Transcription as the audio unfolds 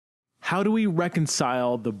How do we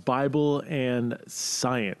reconcile the Bible and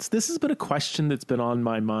science? This has been a question that's been on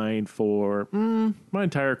my mind for my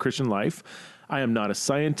entire Christian life. I am not a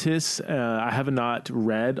scientist. I have not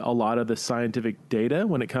read a lot of the scientific data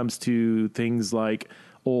when it comes to things like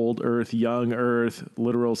old Earth, young Earth,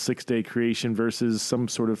 literal 6-day creation versus some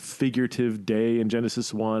sort of figurative day in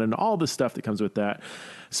Genesis 1 and all the stuff that comes with that.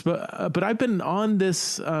 But I've been on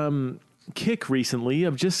this kick recently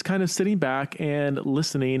of just kind of sitting back and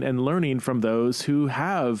listening and learning from those who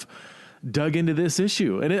have dug into this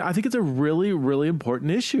issue. And I think it's a really, really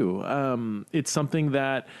important issue. It's something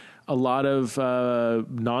that a lot of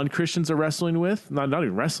non-Christians are wrestling with. Not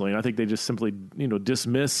even wrestling. I think they just simply,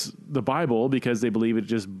 dismiss the Bible because they believe it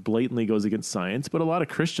just blatantly goes against science. But a lot of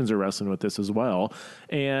Christians are wrestling with this as well.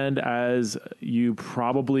 And as you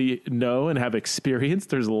probably know and have experienced,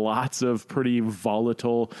 there's lots of pretty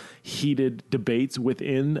volatile, heated debates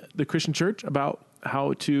within the Christian church about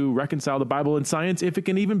how to reconcile the Bible and science, if it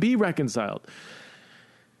can even be reconciled.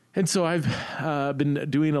 And so I've been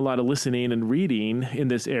doing a lot of listening and reading in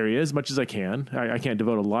this area as much as I can. I can't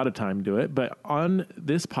devote a lot of time to it. But on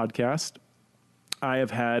this podcast, I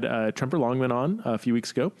have had Tremper Longman on a few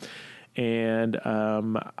weeks ago. And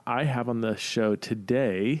I have on the show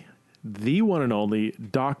today the one and only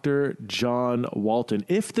Dr. John Walton.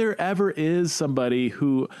 If there ever is somebody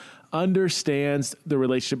who understands the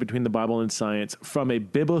relationship between the Bible and science from a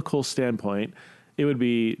biblical standpoint, it would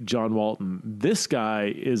be John Walton. This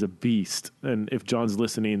guy is a beast. And if John's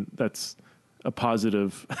listening, that's a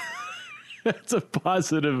positive, that's a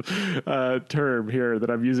positive term here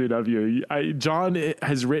that I'm using of you. John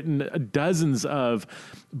has written dozens of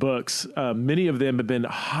books. Many of them have been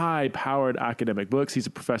high-powered academic books. He's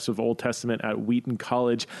a professor of Old Testament at Wheaton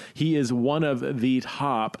College. He is one of the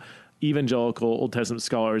top evangelical Old Testament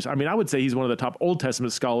scholars. I mean, I would say he's one of the top Old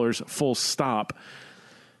Testament scholars, full stop.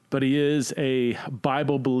 But he is a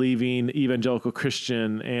Bible-believing evangelical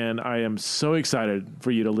Christian, and I am so excited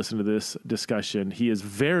for you to listen to this discussion. He is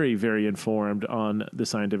very, very informed on the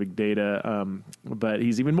scientific data, but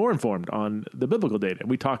he's even more informed on the biblical data.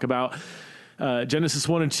 We talk about Genesis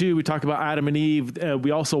 1 and 2. We talk about Adam and Eve.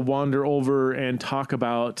 We also wander over and talk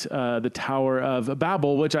about the Tower of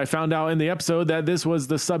Babel, which I found out in the episode that this was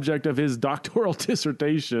the subject of his doctoral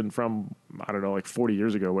dissertation from, I don't know, like 40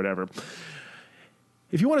 years ago or whatever.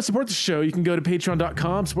 If you want to support the show, you can go to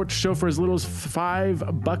patreon.com, support the show for as little as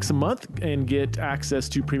 $5 a month and get access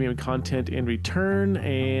to premium content in return.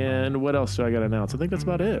 And what else do I got to announce? I think that's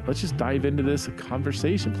about it. Let's just dive into this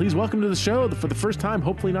conversation. Please welcome to the show for the first time,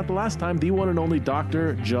 hopefully not the last time, the one and only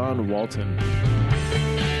Dr. John Walton.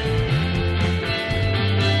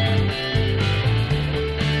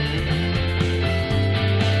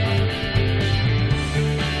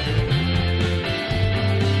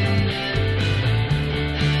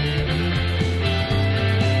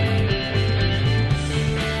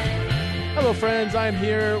 Friends, I'm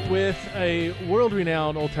here with a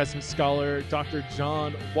world-renowned Old Testament scholar, Dr.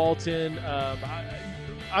 John Walton. I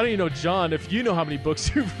don't even know, John, if you know how many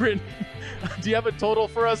books you've written. Do you have a total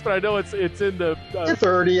for us? But I know it's in the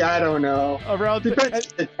 30. I don't know. Around depends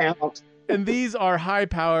on the count. And these are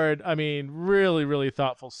high-powered. I mean, really, really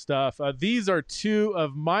thoughtful stuff. These are two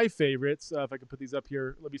of my favorites. If I can put these up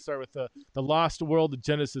here, let me start with the Lost World of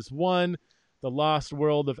Genesis 1, the Lost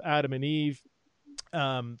World of Adam and Eve.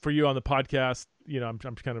 For you on the podcast, I'm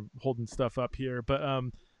kind of holding stuff up here, but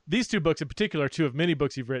these two books in particular are two of many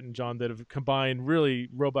books you've written, John, that have combined really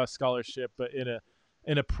robust scholarship, but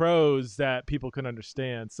in a prose that people can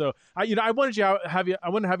understand. So I wanted to have you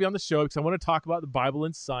on the show because I want to talk about the Bible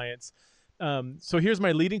and science. So here's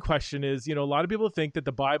my leading question: is a lot of people think that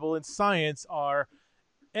the Bible and science are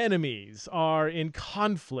enemies, are in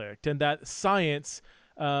conflict, and that science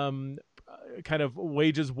kind of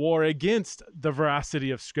wages war against the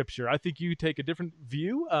veracity of Scripture. I think you take a different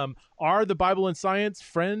view. Are the Bible and science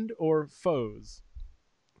friend or foes?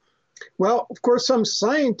 Well, of course, some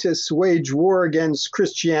scientists wage war against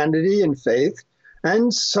Christianity and faith,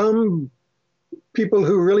 and some people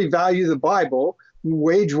who really value the Bible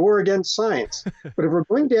wage war against science. But if we're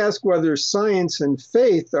going to ask whether science and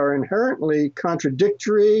faith are inherently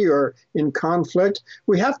contradictory or in conflict,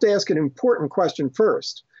 we have to ask an important question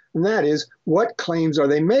first. And that is, what claims are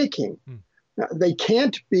they making? Now, they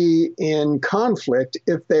can't be in conflict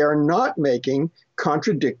if they are not making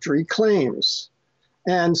contradictory claims.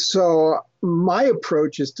 And so my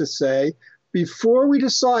approach is to say, before we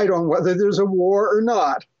decide on whether there's a war or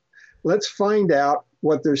not, let's find out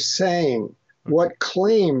what they're saying, what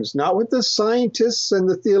claims, not what the scientists and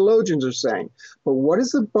the theologians are saying, but what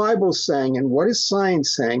is the Bible saying and what is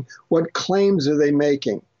science saying? What claims are they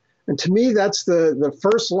making? And to me, that's the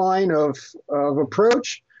first line of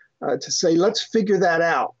approach, to say, let's figure that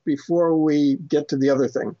out before we get to the other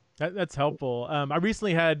thing. That's helpful. I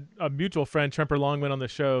recently had a mutual friend, Tremper Longman, on the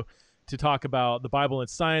show to talk about the Bible and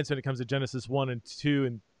science when it comes to Genesis 1 and 2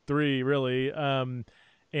 and 3, really.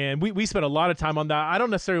 And we spent a lot of time on that. I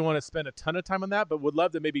don't necessarily want to spend a ton of time on that, but would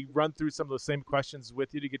love to maybe run through some of those same questions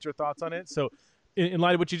with you to get your thoughts on it. So in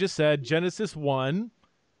light of what you just said, Genesis 1,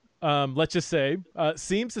 let's just say,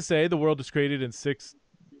 seems to say the world was created in 6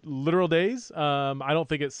 literal days. I don't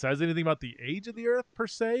think it says anything about the age of the earth per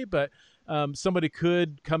se, but somebody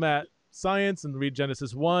could come at science and read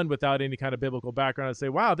Genesis 1 without any kind of biblical background and say,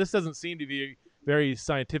 wow, this doesn't seem to be very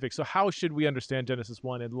scientific. So how should we understand Genesis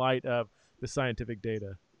 1 in light of the scientific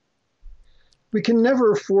data? We can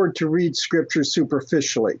never afford to read scripture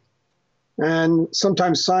superficially. And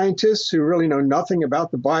sometimes scientists who really know nothing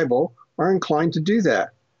about the Bible are inclined to do that.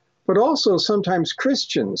 But also sometimes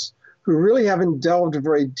Christians who really haven't delved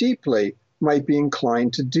very deeply might be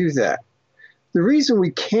inclined to do that. The reason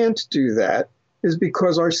we can't do that is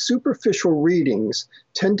because our superficial readings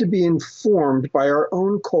tend to be informed by our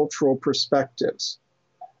own cultural perspectives.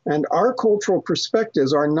 And our cultural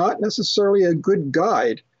perspectives are not necessarily a good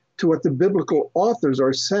guide to what the biblical authors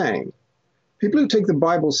are saying. People who take the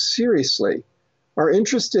Bible seriously are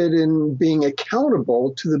interested in being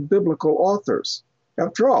accountable to the biblical authors.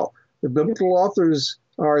 After all, the biblical authors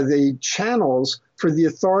are the channels for the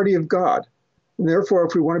authority of God. And therefore,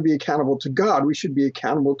 if we want to be accountable to God, we should be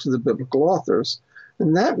accountable to the biblical authors.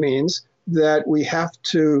 And that means that we have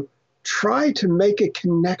to try to make a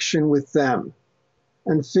connection with them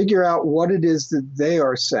and figure out what it is that they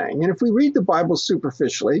are saying. And if we read the Bible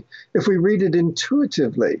superficially, if we read it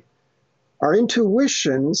intuitively, our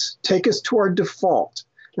intuitions take us to our default.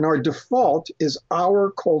 And our default is our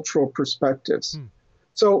cultural perspectives.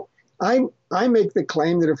 So I make the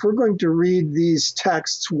claim that if we're going to read these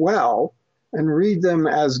texts well and read them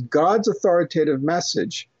as God's authoritative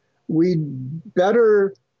message, we'd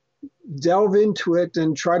better delve into it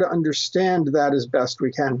and try to understand that as best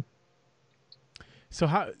we can.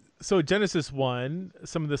 So Genesis 1,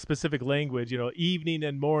 some of the specific language, evening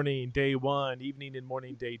and morning, day 1, evening and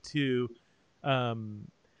morning, day 2. And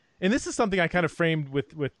this is something I kind of framed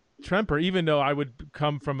with Tremper, even though I would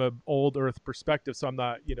come from an old earth perspective. So I'm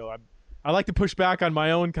not, I like to push back on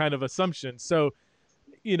my own kind of assumptions. So,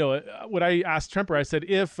 what I asked Tremper, I said,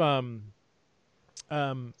 if the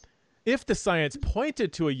science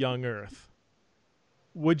pointed to a young earth,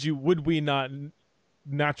 would we not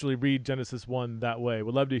naturally read Genesis 1 that way?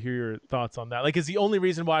 Would love to hear your thoughts on that. Like, is the only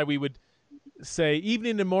reason why we would say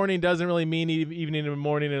evening and morning doesn't really mean evening and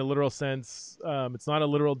morning in a literal sense? It's not a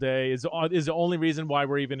literal day. Is the only reason why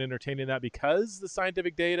we're even entertaining that because the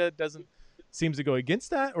scientific data seems to go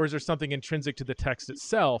against that? Or is there something intrinsic to the text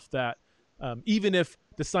itself that even if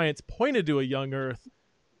the science pointed to a young earth,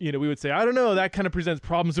 we would say, I don't know, that kind of presents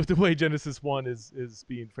problems with the way Genesis 1 is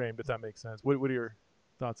being framed, if that makes sense. What are your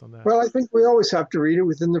thoughts on that? Well, I think we always have to read it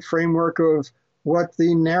within the framework of what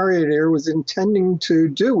the narrator was intending to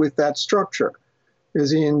do with that structure. Is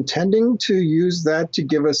he intending to use that to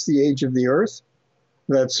give us the age of the earth?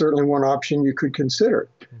 That's certainly one option you could consider.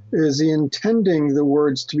 Mm-hmm. Is he intending the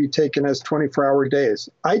words to be taken as 24-hour days?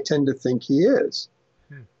 I tend to think he is.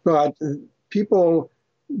 But people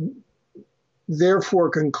therefore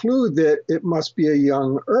conclude that it must be a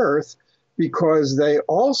young earth because they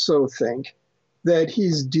also think that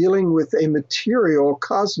he's dealing with a material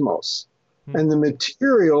cosmos and the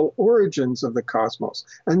material origins of the cosmos.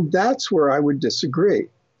 And that's where I would disagree.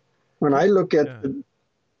 When I look at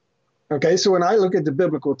when I look at the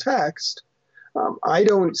biblical text, I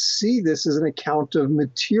don't see this as an account of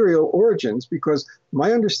material origins, because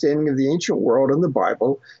my understanding of the ancient world and the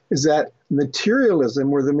Bible is that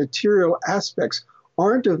materialism, or the material aspects,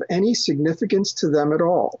 aren't of any significance to them at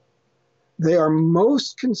all. They are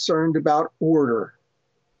most concerned about order.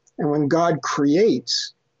 And when God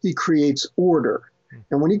creates, he creates order.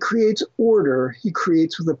 And when he creates order, he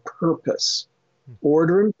creates with a purpose.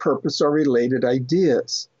 Order and purpose are related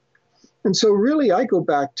ideas. And so really, I go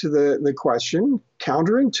back to the question,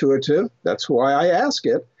 counterintuitive. That's why I ask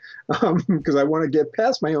it, because I want to get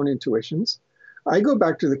past my own intuitions. I go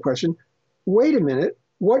back to the question, wait a minute,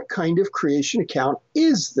 what kind of creation account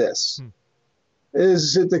is this?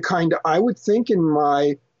 Is it the kind I would think in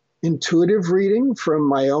my intuitive reading from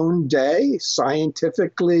my own day,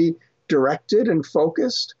 scientifically directed and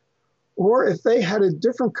focused? Or if they had a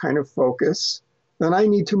different kind of focus, then I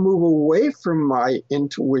need to move away from my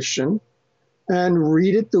intuition and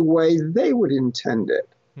read it the way they would intend it.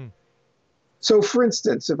 So for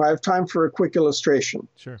instance, if I have time for a quick illustration,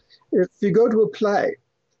 sure. If you go to a play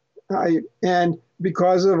And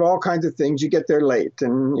because of all kinds of things, you get there late,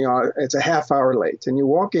 and it's a half hour late, and you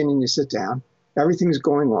walk in and you sit down, everything's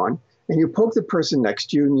going on, and you poke the person next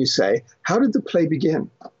to you and you say, "How did the play begin?"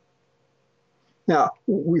 Now,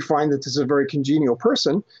 we find that this is a very congenial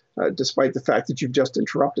person, despite the fact that you've just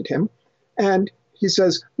interrupted him. And he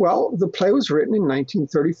says, "Well, the play was written in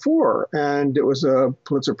 1934, and it was a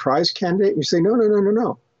Pulitzer Prize candidate." And you say, "No, no, no, no,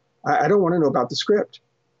 no. I don't want to know about the script."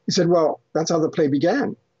 He said, "Well, that's how the play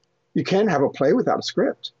began. You can't have a play without a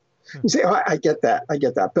script." You say, "Oh, I get that.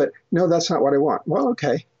 But no, that's not what I want." Well,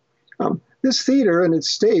 okay. This theater and its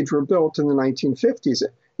stage were built in the 1950s.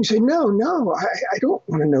 You say, "No, no, I don't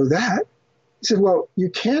want to know that." He said, "Well, you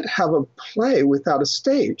can't have a play without a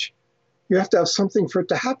stage. You have to have something for it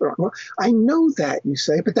to happen on." "Well, I know that," you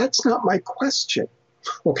say, "but that's not my question."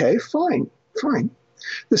 "Okay, fine.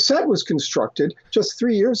 The set was constructed just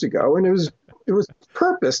 3 years ago, and it was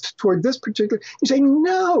purposed toward this particular." You say,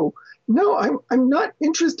 "No, I'm not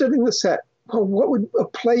interested in the set." "Well, what would a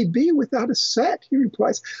play be without a set?" He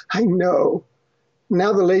replies. "I know."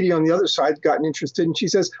 Now the lady on the other side's gotten interested, and she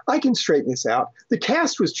says, "I can straighten this out. The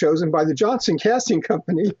cast was chosen by the Johnson Casting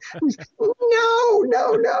Company."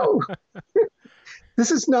 No.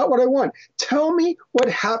 This is not what I want. Tell me what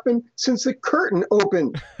happened since the curtain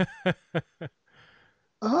opened.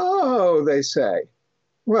 "Oh," they say.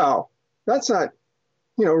 "Well, that's not,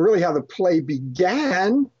 really how the play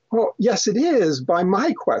began." "Well, yes, it is, by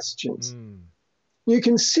my questions." You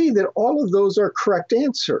can see that all of those are correct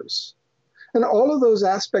answers. And all of those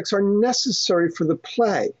aspects are necessary for the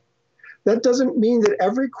play. That doesn't mean that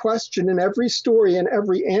every question and every story and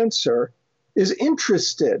every answer is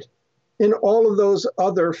interested in all of those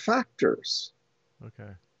other factors.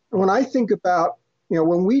 Okay. When I think about,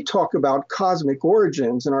 when we talk about cosmic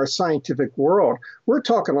origins in our scientific world, we're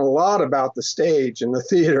talking a lot about the stage and the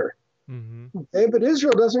theater. Mm-hmm. Okay, but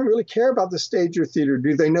Israel doesn't really care about the stage or theater.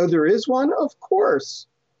 Do they know there is one? Of course.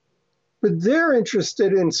 But they're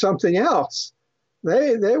interested in something else.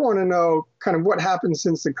 They want to know kind of what happened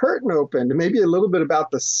since the curtain opened, and maybe a little bit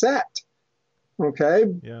about the set. Okay?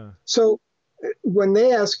 Yeah. So when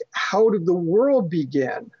they ask, how did the world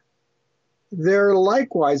begin? There are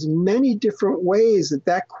likewise many different ways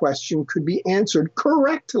that question could be answered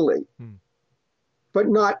correctly. But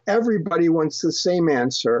not everybody wants the same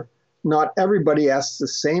answer. Not everybody asks the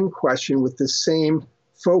same question with the same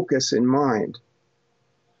focus in mind.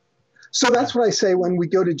 So that's what I say when we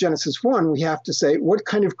go to Genesis 1, we have to say, what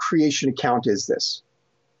kind of creation account is this?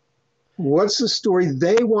 What's the story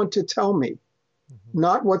they want to tell me?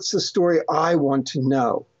 Not what's the story I want to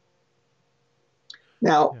know.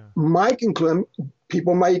 Now, my conclusion,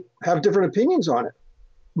 people might have different opinions on it.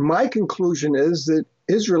 My conclusion is that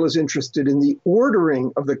Israel is interested in the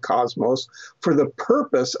ordering of the cosmos for the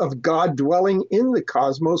purpose of God dwelling in the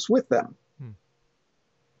cosmos with them.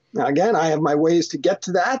 Now, again, I have my ways to get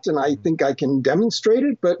to that, and I think I can demonstrate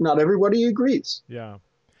it, but not everybody agrees. Yeah.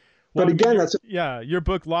 Well, but again, your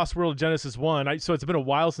book, Lost World, Genesis 1. So it's been a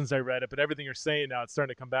while since I read it, but everything you're saying now, it's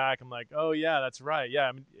starting to come back. I'm like, oh, yeah, that's right. Yeah,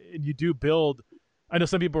 I mean, you do build. I know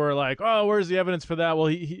some people are like, oh, where's the evidence for that?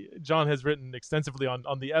 Well, John has written extensively on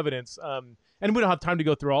the evidence, and we don't have time to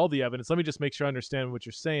go through all the evidence. Let me just make sure I understand what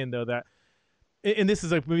you're saying, though, that and this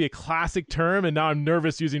is like maybe a classic term, and now I'm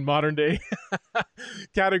nervous using modern day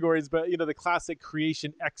categories, but the classic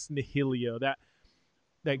creation ex nihilo, that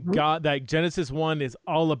God, that Genesis 1 is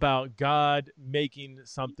all about God making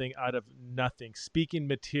something out of nothing, speaking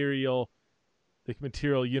the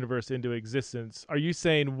material universe into existence. Are you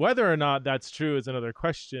saying whether or not that's true is another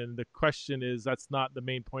question? The question is, that's not the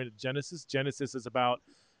main point of Genesis. Genesis is about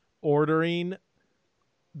ordering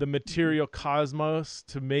the material cosmos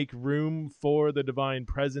to make room for the divine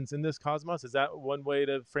presence in this cosmos. Is that one way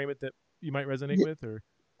to frame it that you might resonate with? Or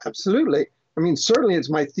absolutely. I mean, certainly it's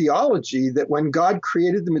my theology that when God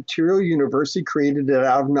created the material universe, he created it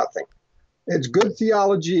out of nothing. It's good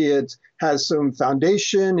theology. It has some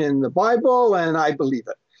foundation in the Bible, and I believe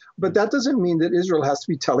it. But that doesn't mean that Israel has to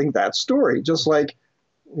be telling that story, just like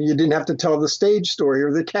you didn't have to tell the stage story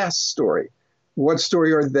or the cast story. What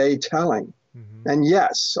story are they telling? And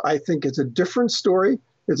yes, I think it's a different story.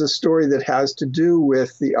 It's a story that has to do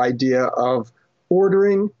with the idea of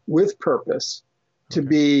ordering with purpose to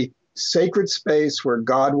be sacred space where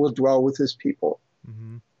God will dwell with his people.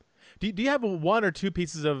 Do you have one or two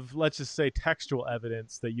pieces of, let's just say, textual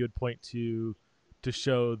evidence that you would point to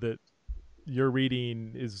show that your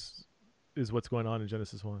reading is what's going on in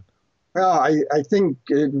Genesis 1? Well, I think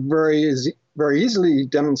it very easily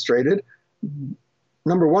demonstrated.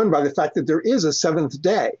 Number one, by the fact that there is a seventh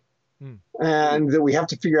day, and that we have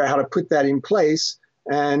to figure out how to put that in place.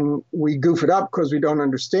 And we goof it up because we don't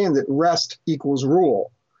understand that rest equals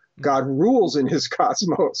rule. God rules in his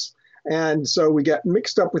cosmos. And so we get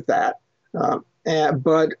mixed up with that.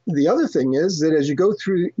 But the other thing is that as you go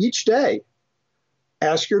through each day,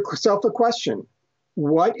 ask yourself a question.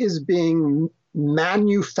 What is being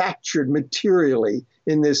manufactured materially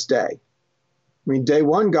in this day? I mean, day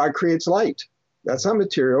one, God creates light. That's not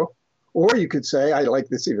material. Or you could say, I like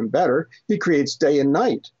this even better, he creates day and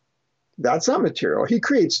night. That's not material. He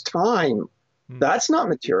creates time. That's not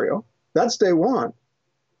material. That's day one.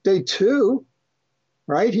 Day two,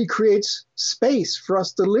 right? He creates space for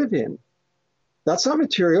us to live in. That's not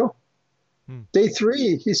material. Day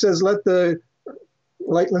three, he says, let the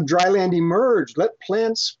dry land emerge, let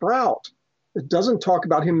plants sprout. It doesn't talk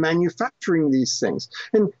about him manufacturing these things.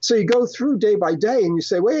 And so you go through day by day and you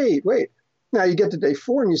say, wait. Now you get to day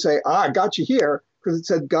four and you say, I got you here because it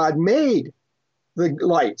said God made the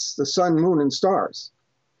lights, the sun, moon, and stars.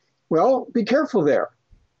 Well, be careful there.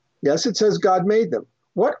 Yes, it says God made them.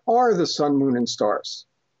 What are the sun, moon, and stars?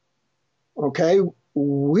 Okay,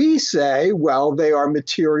 we say, well, they are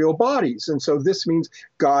material bodies. And so this means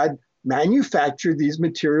God manufactured these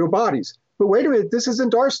material bodies. But wait a minute, this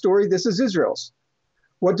isn't our story, this is Israel's.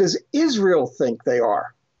 What does Israel think they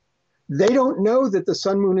are? They don't know that the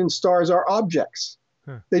sun, moon, and stars are objects.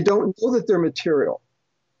 They don't know that they're material.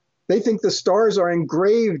 They think the stars are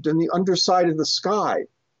engraved in the underside of the sky.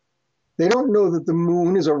 They don't know that the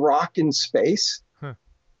moon is a rock in space.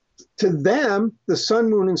 To them, the sun,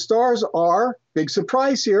 moon, and stars are, big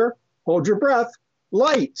surprise here, hold your breath,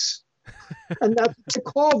 lights. And that's what they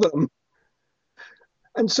call them.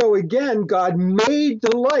 And so again, God made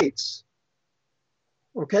the lights.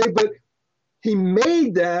 Okay, but he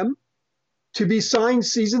made them to be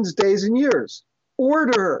signs, seasons, days, and years.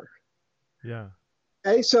 Order. Yeah.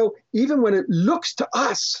 Okay, so even when it looks to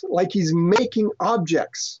us like he's making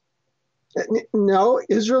objects, no,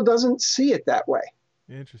 Israel doesn't see it that way.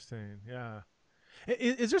 Interesting. Yeah.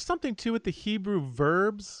 Is there something too with the Hebrew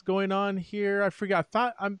verbs going on here? I forgot.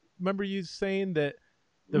 I remember you saying that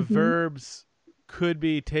the verbs could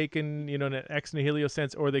be taken, in an ex nihilo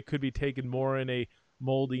sense, or they could be taken more in a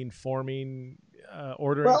molding, forming,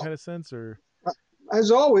 ordering kind of sense, or as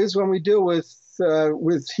always, when we deal with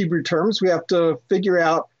Hebrew terms, we have to figure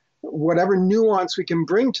out whatever nuance we can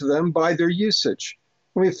bring to them by their usage.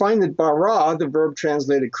 And we find that bara, the verb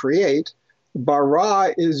translated create,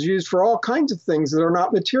 bara is used for all kinds of things that are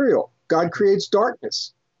not material. God creates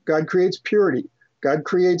darkness. God creates purity. God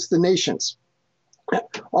creates the nations.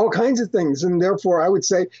 All kinds of things. And therefore, I would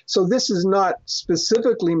say, so this is not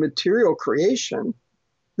specifically material creation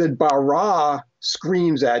that bara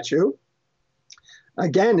screams at you.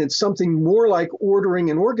 Again, it's something more like ordering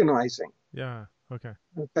and organizing. Yeah. Okay.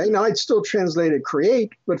 Okay. Now, I'd still translate it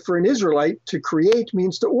create, but for an Israelite, to create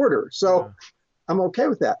means to order. So I'm okay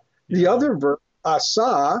with that. Yeah. The other verb,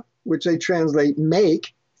 asa, which they translate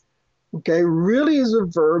make, okay, really is a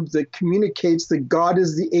verb that communicates that God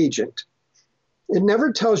is the agent. It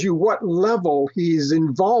never tells you what level he's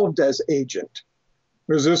involved as agent.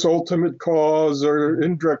 Is this ultimate cause or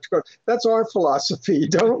indirect cause? That's our philosophy.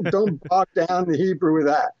 Don't bog down the Hebrew with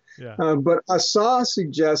that. Yeah. But asa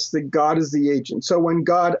suggests that God is the agent. So when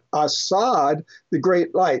God asad the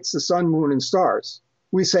great lights, the sun, moon, and stars,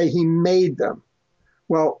 we say he made them.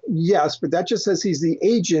 Well, yes, but that just says he's the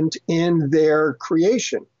agent in their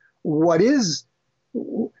creation. What is,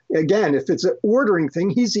 again, if it's an ordering thing,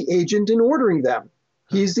 he's the agent in ordering them.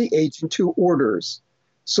 He's the agent who orders.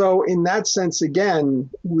 So in that sense, again,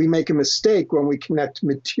 we make a mistake when we connect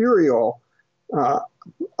material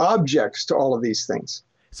objects to all of these things.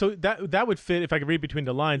 So that would fit, if I could read between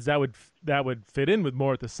the lines, that would fit in with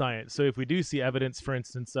more of the science. So if we do see evidence, for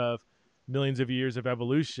instance, of millions of years of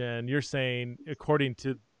evolution, you're saying, according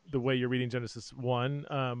to the way you're reading Genesis 1,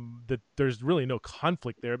 that there's really no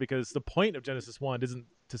conflict there, because the point of Genesis 1 isn't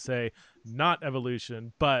to say not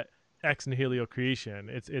evolution, but ex nihilo creation.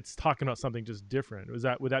 It's talking about something just different.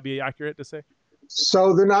 Would that be accurate to say?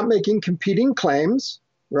 So they're not making competing claims,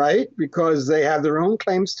 right? Because they have their own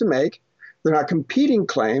claims to make. They're not competing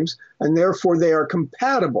claims, and therefore they are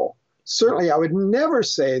compatible. Certainly, I would never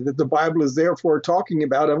say that the Bible is therefore talking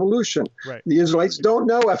about evolution. Right. The Israelites don't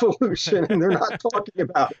know evolution, and they're not talking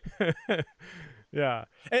about it. Yeah.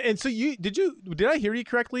 And so did I hear you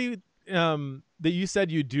correctly? That you said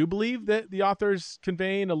you do believe that the author's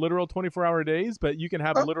conveying a literal 24-hour days, but you can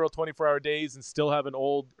have a literal 24-hour days and still have an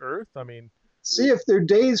old earth? I mean, see, if they're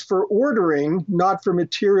days for ordering, not for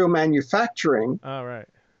material manufacturing, all right,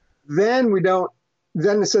 then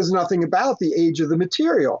it says nothing about the age of the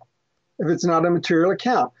material if it's not a material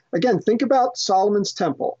account. Again, think about Solomon's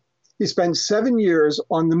temple. He spent 7 years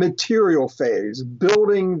on the material phase,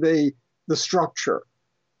 building the structure.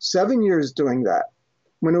 7 years doing that.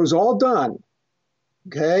 When it was all done,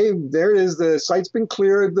 okay, there it is. The site's been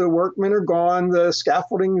cleared. The workmen are gone. The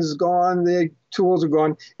scaffolding is gone. The tools are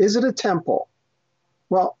gone. Is it a temple?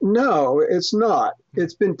 Well, no, it's not.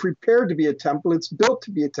 It's been prepared to be a temple. It's built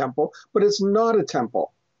to be a temple, but it's not a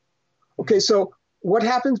temple. Okay, so what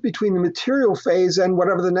happens between the material phase and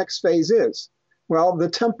whatever the next phase is? Well, the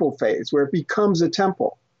temple phase, where it becomes a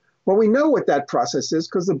temple. Well, we know what that process is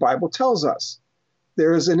because the Bible tells us.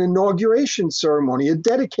 There is an inauguration ceremony, a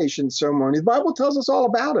dedication ceremony. The Bible tells us all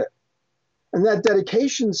about it. And that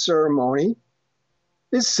dedication ceremony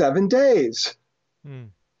is 7 days.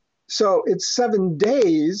 So it's 7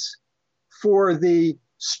 days for the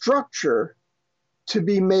structure to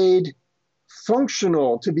be made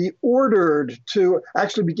functional, to be ordered, to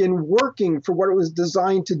actually begin working for what it was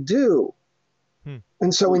designed to do.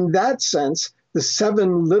 And so in that sense, the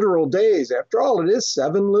 7 literal days, after all, it is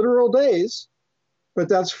 7 literal days, but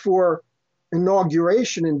that's for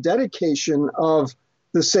inauguration and dedication of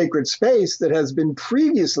the sacred space that has been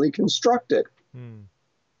previously constructed.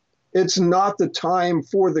 It's not the time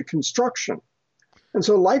for the construction. And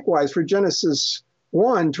so likewise for Genesis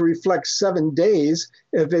 1 to reflect 7 days,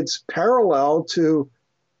 if it's parallel to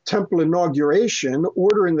temple inauguration,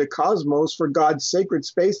 order in the cosmos for God's sacred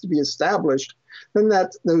space to be established, then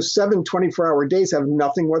those 7 24-hour days have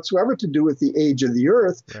nothing whatsoever to do with the age of the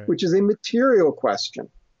earth, right, which is a material question.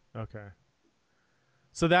 Okay.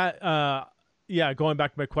 So that, going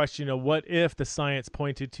back to my question, what if the science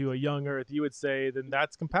pointed to a young earth? You would say then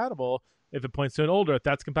that's compatible. If it points to an old earth,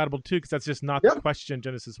 that's compatible too, because that's just not the question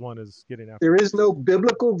Genesis 1 is getting at. There is no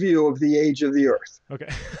biblical view of the age of the earth. Okay.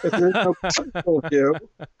 If there's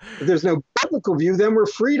no biblical view, then we're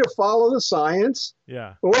free to follow the science.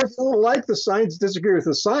 Yeah. Or if you don't like the science, disagree with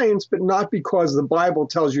the science, but not because the Bible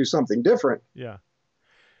tells you something different. Yeah.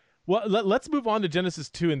 Well, let's move on to Genesis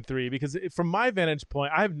 2 and 3, because from my vantage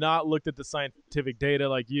point, I have not looked at the scientific data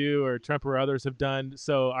like you or Trump or others have done.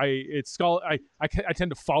 So I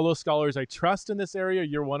tend to follow scholars I trust in this area.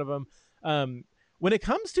 You're one of them. When it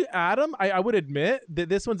comes to Adam, I would admit that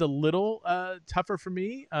this one's a little tougher for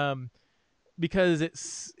me because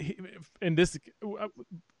the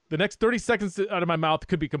next 30 seconds out of my mouth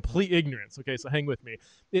could be complete ignorance. Okay, so hang with me.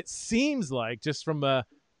 It seems like, just from a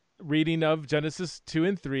reading of Genesis 2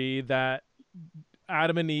 and 3, that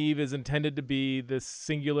Adam and Eve is intended to be this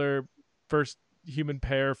singular first human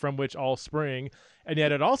pair from which all spring. And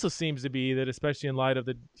yet it also seems to be that, especially in light of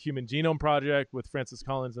the Human Genome Project with Francis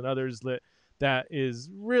Collins and others, that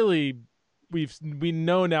is really, we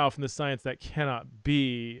know now from the science that cannot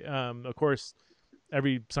be. Of course,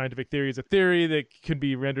 every scientific theory is a theory that can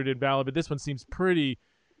be rendered invalid, but this one seems pretty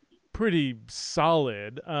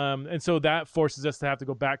solid, and so that forces us to have to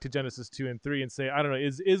go back to Genesis 2 and 3 and say, I don't know,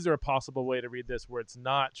 is there a possible way to read this where it's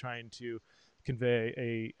not trying to convey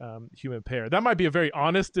a human pair? That might be a very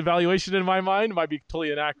honest evaluation in my mind. It might be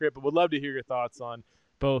totally inaccurate, but would love to hear your thoughts on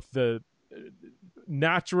both the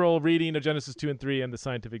natural reading of Genesis 2 and 3 and the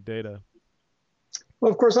scientific data.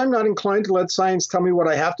 Well, of course, I'm not inclined to let science tell me what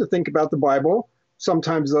I have to think about the Bible.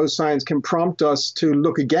 Sometimes those signs can prompt us to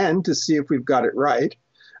look again to see if we've got it right.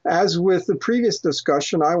 As with the previous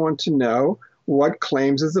discussion, I want to know what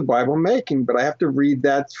claims is the Bible making, but I have to read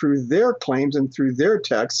that through their claims and through their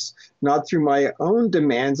texts, not through my own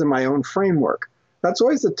demands and my own framework. That's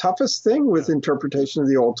always the toughest thing with interpretation of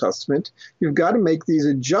the Old Testament. You've got to make these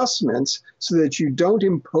adjustments so that you don't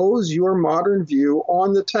impose your modern view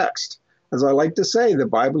on the text. As I like to say, the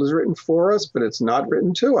Bible is written for us, but it's not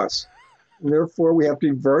written to us. And therefore, we have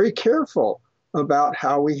to be very careful about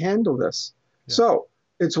how we handle this. Yeah. So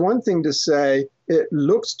it's one thing to say, it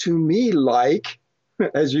looks to me like,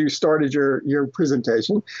 as you started your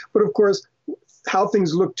presentation, but of course, how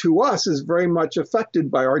things look to us is very much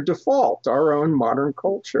affected by our default, our own modern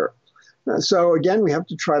culture. So again, we have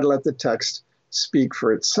to try to let the text speak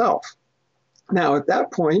for itself. Now, at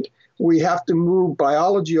that point, we have to move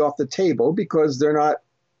biology off the table because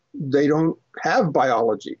they don't have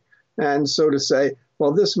biology. And so to say,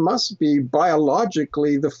 well, this must be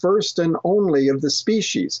biologically the first and only of the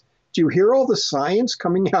species. Do you hear all the science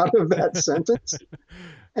coming out of that sentence?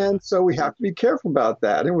 And so we have to be careful about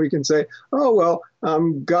that. And we can say, oh, well,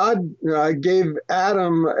 God gave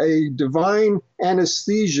Adam a divine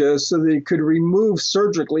anesthesia so that he could remove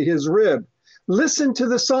surgically his rib. Listen to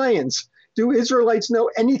the science. Do Israelites know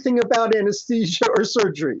anything about anesthesia or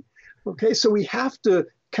surgery? Okay, so we have to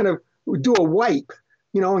kind of do a wipe,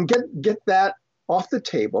 and get that off the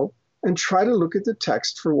table and try to look at the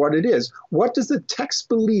text for what it is. What does the text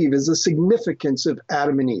believe is the significance of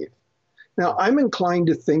Adam and Eve? Now, I'm inclined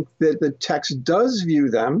to think that the text does view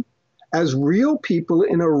them as real people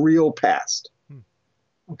in a real past.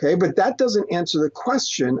 Okay, but that doesn't answer the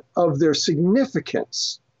question of their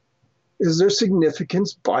significance. Is their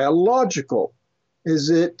significance biological? Is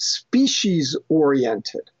it species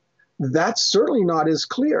oriented? That's certainly not as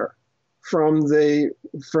clear from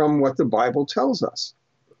what the Bible tells us.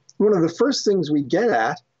 One of the first things we get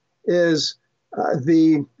at is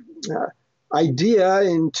the idea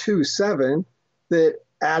in 2:7 that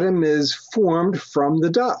Adam is formed from the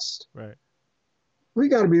dust. Right. We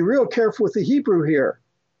got to be real careful with the Hebrew here.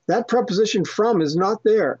 That preposition from is not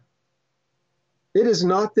there. It is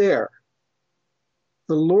not there.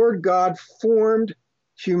 The Lord God formed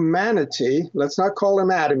humanity. Let's not call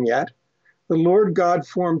him Adam yet. The Lord God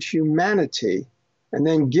formed humanity, and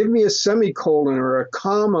then give me a semicolon or a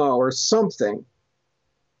comma or something,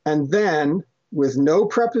 and then, with no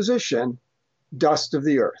preposition, dust of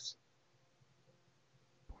the earth.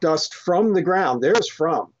 Dust from the ground. There's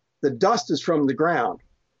from. The dust is from the ground.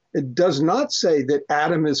 It does not say that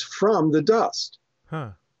Adam is from the dust.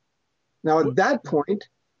 Huh. Now, at that point,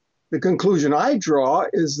 the conclusion I draw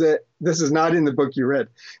is that this is not in the book you read.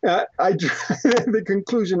 The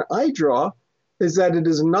conclusion I draw is that it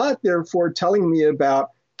is not, therefore, telling me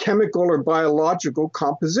about chemical or biological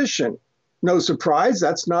composition. No surprise,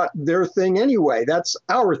 that's not their thing anyway. That's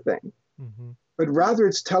our thing. Mm-hmm. But rather,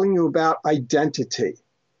 it's telling you about identity.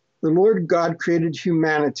 The Lord God created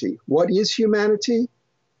humanity. What is humanity?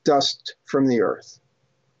 Dust from the earth.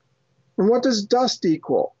 And what does dust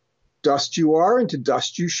equal? Dust you are, and to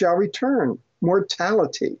dust you shall return.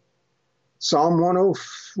 Mortality. Psalm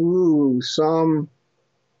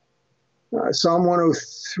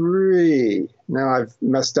 103. Now I've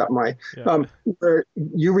messed up my. Where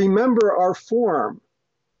you remember our form,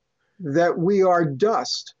 that we are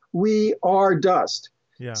dust. We are dust.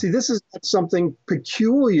 Yeah. See, this is something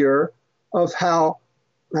peculiar of how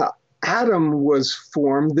Adam was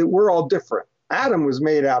formed, that we're all different. Adam was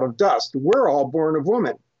made out of dust. We're all born of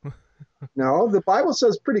woman. No, the Bible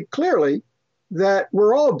says pretty clearly that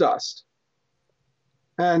we're all dust.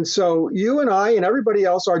 And so you and I and everybody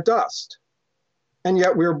else are dust. And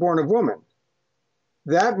yet we're born of woman.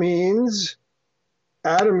 That means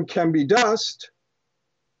Adam can be dust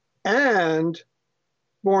and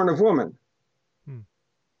born of woman.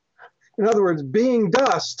 In other words, being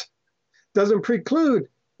dust doesn't preclude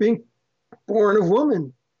being born of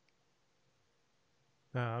woman.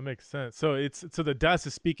 That makes sense. So the dust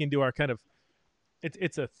is speaking to our kind of,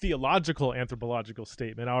 it's a theological anthropological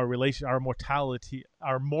statement, our mortality,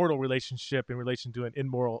 our mortal relationship in relation to an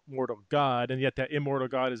mortal God, and yet that immortal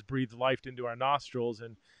God has breathed life into our nostrils.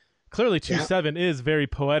 And clearly 2:7 is very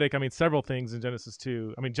poetic. I mean, several things in Genesis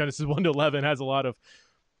 2. I mean, Genesis 1-11 has a lot of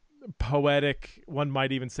poetic, one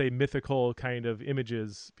might even say mythical kind of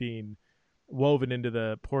images being woven into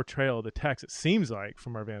the portrayal of the text, it seems like,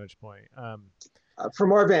 from our vantage point.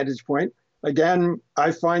 From our vantage point, again,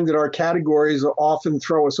 I find that our categories often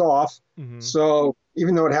throw us off. Mm-hmm. So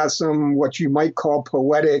even though it has some what you might call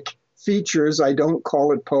poetic features, I don't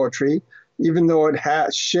call it poetry. Even though it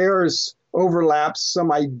shares, overlaps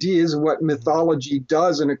some ideas of what mythology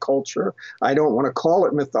does in a culture, I don't want to call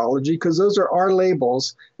it mythology, because those are our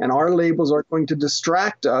labels, and our labels are going to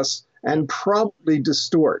distract us and probably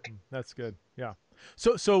distort. That's good. Yeah.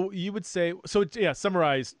 So you would say,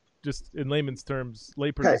 summarize just in layman's terms,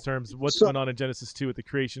 layperson's terms, what's going on in Genesis 2 with the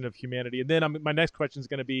creation of humanity. And then my next question is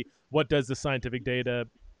going to be, what does the scientific data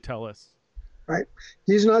tell us? Right.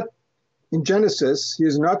 In Genesis, he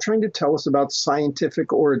is not trying to tell us about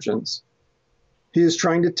scientific origins. He is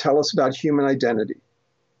trying to tell us about human identity.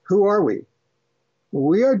 Who are we?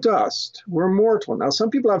 We are dust. We're mortal. Now,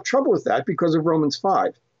 some people have trouble with that because of Romans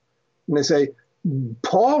 5. And they say,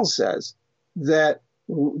 Paul says that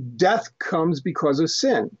death comes because of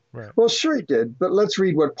sin. Right. Well, sure he did, but let's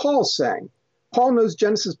read what Paul's saying. Paul knows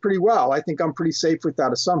Genesis pretty well. I think I'm pretty safe with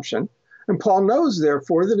that assumption. And Paul knows,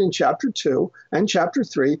 therefore, that in chapter 2 and chapter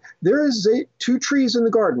 3, there is two trees in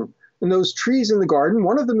the garden. And those trees in the garden,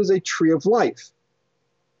 one of them is a tree of life.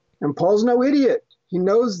 And Paul's no idiot. He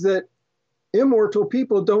knows that immortal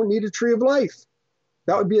people don't need a tree of life.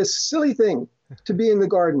 That would be a silly thing to be in the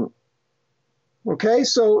garden. Okay,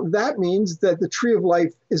 so that means that the tree of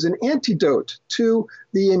life is an antidote to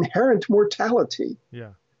the inherent mortality.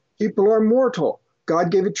 Yeah. People are mortal. God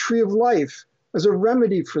gave a tree of life as a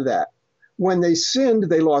remedy for that. When they sinned,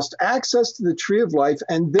 they lost access to the tree of life,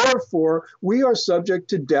 and therefore we are subject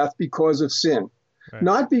to death because of sin. Right.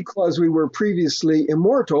 Not because we were previously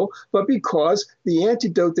immortal, but because the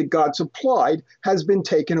antidote that God supplied has been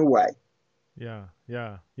taken away. Yeah.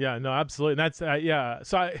 No, absolutely. And that's,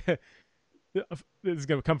 So this is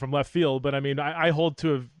going to come from left field, but I mean, I hold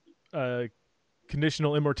to a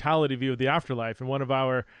conditional immortality view of the afterlife, and one of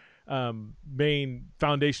our main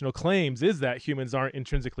foundational claims is that humans aren't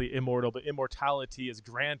intrinsically immortal, but immortality is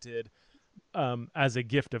granted as a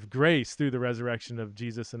gift of grace through the resurrection of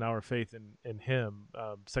Jesus and our faith in Him.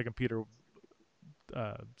 Second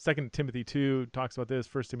Timothy 2 talks about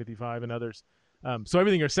this. 1 Timothy 5 and others. So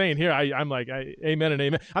everything you're saying here, I'm like, amen and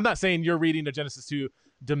amen. I'm not saying you're reading to Genesis 2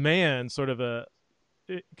 demand sort of a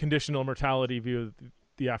conditional mortality view of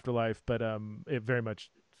the afterlife, but it very much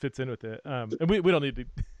fits in with it. And we don't need to.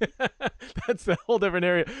 That's a whole different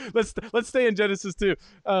area. Let's stay in Genesis 2.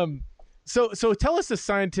 So tell us the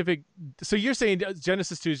scientific. So you're saying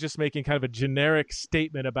Genesis 2 is just making kind of a generic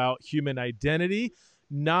statement about human identity,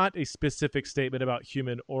 not a specific statement about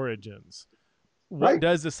human origins. What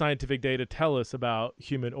does the scientific data tell us about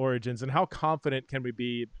human origins, and how confident can we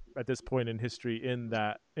be at this point in history in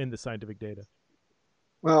the scientific data?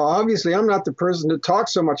 Well, obviously, I'm not the person to talk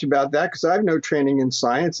so much about that because I have no training in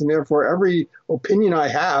science, and therefore every opinion I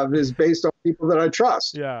have is based on people that I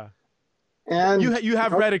trust. Yeah. And you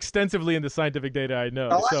have read extensively in the scientific data, I know.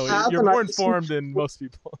 Well, so you're more informed than most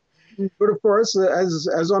people. But of course,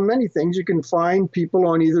 as on many things, you can find people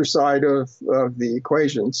on either side of the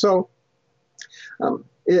equation. So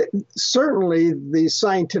certainly the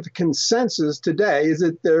scientific consensus today is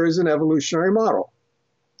that there is an evolutionary model.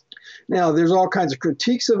 Now, there's all kinds of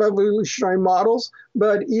critiques of evolutionary models,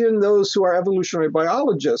 but even those who are evolutionary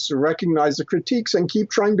biologists recognize the critiques and keep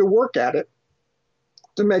trying to work at it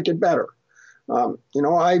to make it better.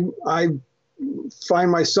 I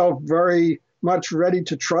find myself very much ready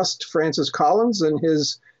to trust Francis Collins and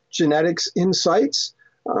his genetics insights.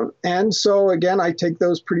 And so, again, I take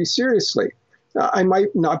those pretty seriously. I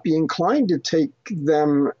might not be inclined to take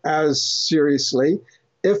them as seriously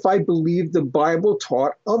if I believe the Bible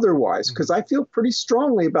taught otherwise, because I feel pretty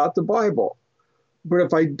strongly about the Bible. But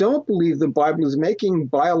if I don't believe the Bible is making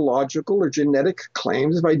biological or genetic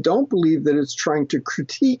claims, if I don't believe that it's trying to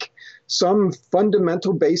critique some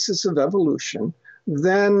fundamental basis of evolution,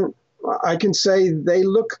 then I can say they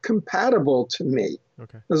look compatible to me.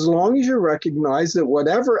 Okay. As long as you recognize that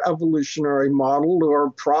whatever evolutionary model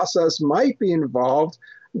or process might be involved,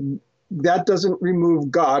 that doesn't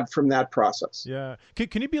remove God from that process. Yeah.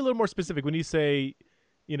 Can you be a little more specific when you say,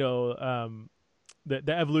 the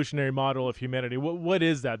evolutionary model of humanity? What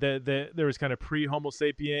is that? There was kind of pre-Homo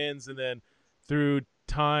sapiens, and then through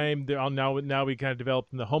time, now we kind of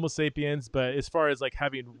developed in the Homo sapiens. But as far as like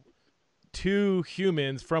having two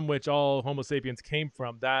humans from which all Homo sapiens came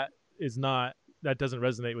from, that doesn't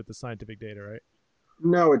resonate with the scientific data, right?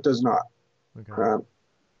 No, it does not. Okay.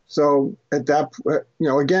 So at that,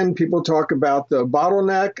 again, people talk about the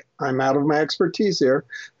bottleneck. I'm out of my expertise here.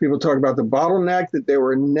 People talk about the bottleneck, that there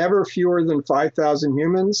were never fewer than 5,000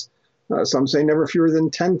 humans. Some say never fewer than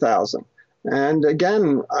 10,000. And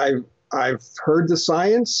again, I've heard the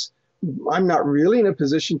science. I'm not really in a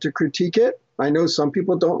position to critique it. I know some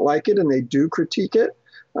people don't like it, and they do critique it.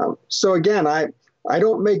 So again, I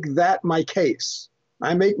don't make that my case.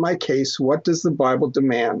 I make my case, what does the Bible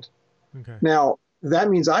demand? Okay. Now,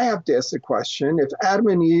 that means I have to ask the question, if Adam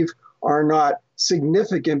and Eve are not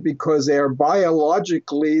significant because they are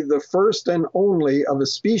biologically the first and only of a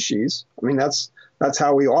species, I mean, that's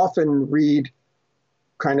how we often read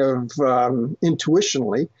kind of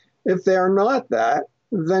intuitionally. If they're not that,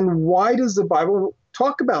 then why does the Bible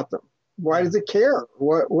talk about them? Why does it care?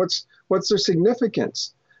 What's their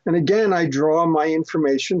significance? And again, I draw my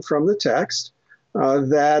information from the text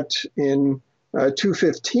that in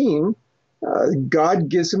 2:15, God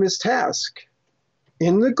gives him his task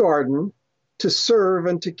in the garden to serve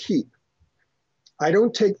and to keep. I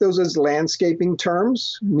don't take those as landscaping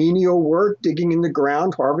terms, menial work, digging in the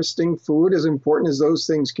ground, harvesting food, as important as those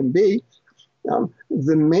things can be.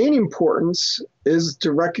 The main importance is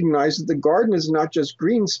to recognize that the garden is not just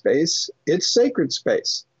green space, it's sacred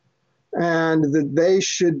space. And that they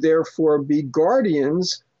should therefore be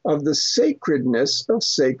guardians of the sacredness of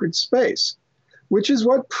sacred space, which is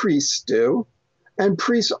what priests do. And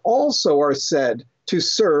priests also are said to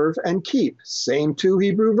serve and keep, same two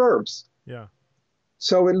Hebrew verbs. Yeah.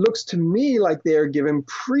 So it looks to me like they are given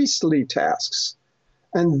priestly tasks,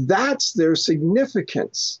 and that's their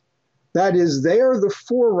significance. That is, they are the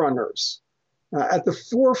forerunners at the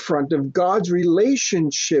forefront of God's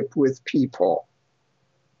relationship with people.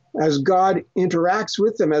 As God interacts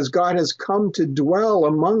with them, as God has come to dwell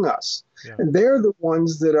among us. Yeah. And they're the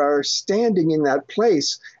ones that are standing in that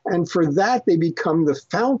place. And for that, they become the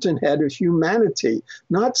fountainhead of humanity,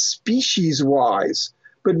 not species-wise,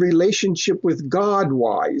 but relationship with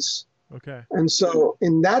God-wise. Okay. And so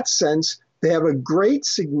in that sense, They have a great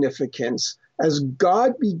significance as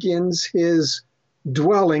God begins his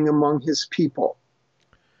dwelling among his people.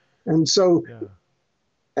 And so,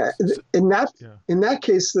 in that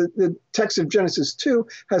case, the text of Genesis 2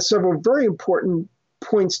 has several very important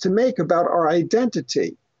points to make about our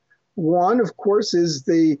identity. One, of course, is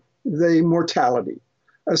the mortality.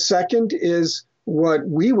 A second is what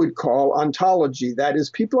we would call ontology. That is,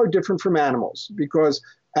 people are different from animals because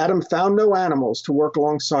Adam found no animals to work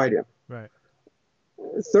alongside him. Right.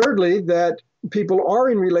 Thirdly, that people are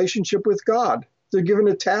in relationship with God. They're given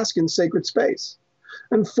a task in sacred space.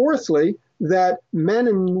 And fourthly, that men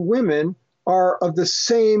and women are of the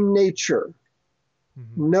same nature.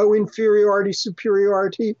 Mm-hmm. No inferiority,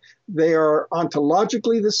 superiority. They are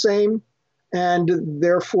ontologically the same. And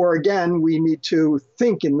therefore, again, we need to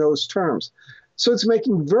think in those terms. So it's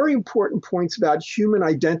making very important points about human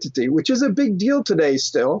identity, which is a big deal today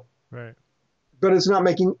still. Right. But it's not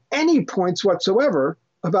making any points whatsoever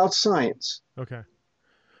about science. Okay.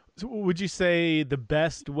 So would you say the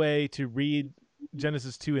best way to read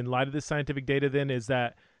Genesis 2 in light of this scientific data then is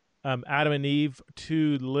that Adam and Eve,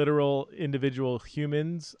 two literal individual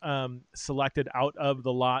humans, selected out of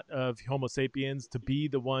the lot of Homo sapiens to be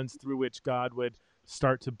the ones through which God would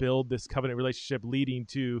start to build this covenant relationship, leading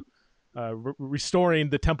to restoring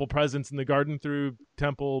the temple presence in the garden through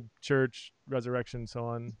temple, church, resurrection, so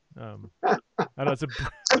on. I know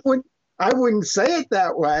I wouldn't say it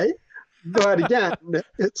that way, but again,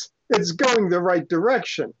 it's going the right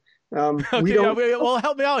direction. Okay, well,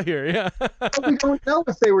 help me out here. Yeah. We don't know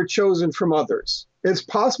if they were chosen from others. It's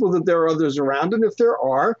possible that there are others around, and if there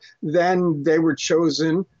are, then they were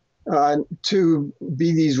chosen to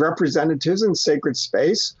be these representatives in sacred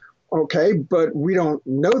space. Okay, but we don't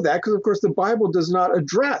know that because, of course, the Bible does not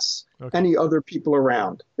address any other people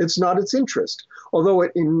around. It's not its interest, although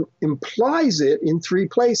it implies it in three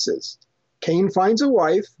places. Cain finds a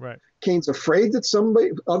wife. Right. Cain's afraid that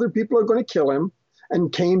other people are going to kill him,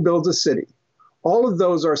 and Cain builds a city. All of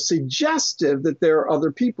those are suggestive that there are other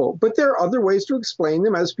people, but there are other ways to explain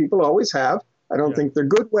them, as people always have. I don't think they're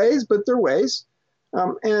good ways, but they're ways.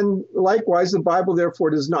 And likewise, the Bible, therefore,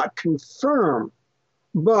 does not confirm.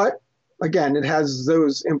 But again, it has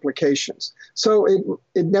those implications. So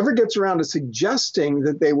it never gets around to suggesting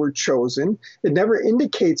that they were chosen. It never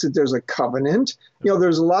indicates that there's a covenant.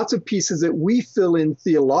 There's lots of pieces that we fill in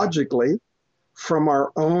theologically from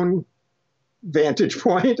our own vantage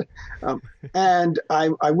point. And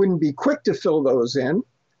I wouldn't be quick to fill those in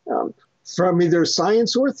from either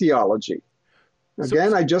science or theology.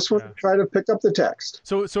 Again, I just want to try to pick up the text.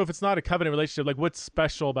 So if it's not a covenant relationship, like what's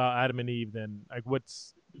special about Adam and Eve then? Like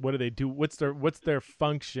what do they do? What's their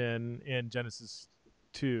function in Genesis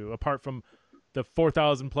 2, apart from the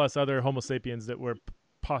 4,000 plus other Homo sapiens that were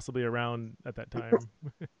possibly around at that time?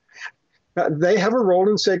 They have a role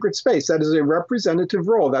in sacred space. That is a representative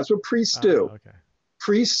role. That's what priests do. Okay.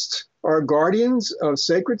 Priests are guardians of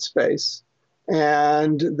sacred space,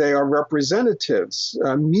 and they are representatives,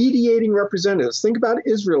 mediating representatives. Think about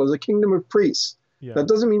Israel as a kingdom of priests. Yeah. That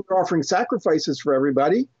doesn't mean they're offering sacrifices for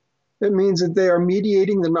everybody. It means that they are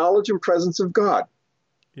mediating the knowledge and presence of God.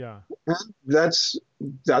 Yeah. And that's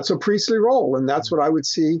a priestly role, and that's what I would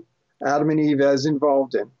see Adam and Eve as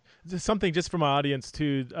involved in. Something just from my audience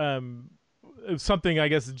too, something I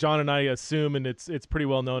guess John and I assume, and it's pretty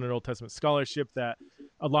well known in Old Testament scholarship, that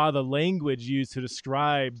a lot of the language used to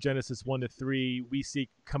describe Genesis 1-3 we see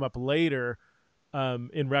come up later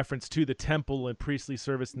in reference to the temple and priestly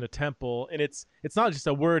service in the temple. And it's not just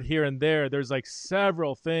a word here and there. There's like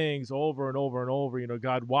several things over and over and over.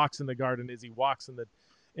 God walks in the garden as he walks in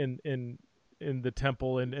the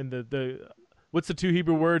temple, and the what's the two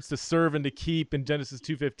Hebrew words, to serve and to keep, in Genesis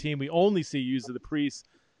 2:15 we only see used of the priests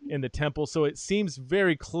in the temple. So it seems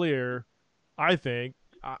very clear, I think,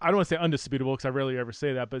 I don't want to say undisputable because I rarely ever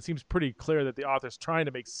say that, but it seems pretty clear that the author's trying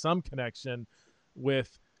to make some connection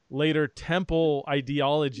with later temple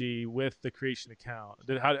ideology with the creation account.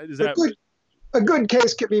 A good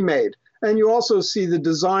case can be made. And you also see the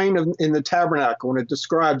design in the tabernacle when it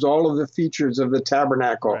describes all of the features of the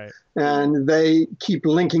tabernacle. Right. And they keep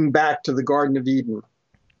linking back to the Garden of Eden.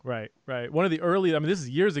 Right. One of the early, this is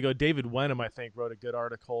years ago, David Wenham, I think, wrote a good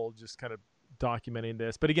article just kind of documenting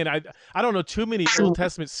this. But again, I don't know too many Old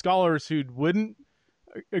Testament scholars who wouldn't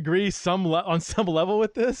agree on some level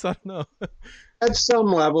with this. I don't know. At some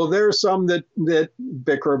level, there are some that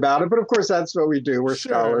bicker about it. But of course, that's what we do. We're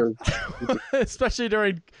scholars. Especially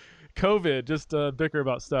during COVID, just bicker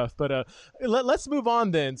about stuff. But let's move on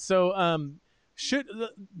then. So should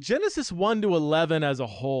Genesis 1-11 as a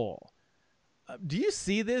whole, Do you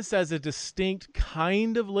see this as a distinct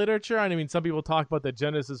kind of literature? I mean, some people talk about the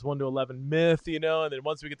Genesis 1 to 11 myth, and then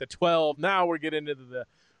once we get to 12, now we're getting into the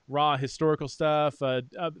raw historical stuff.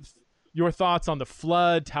 Your thoughts on the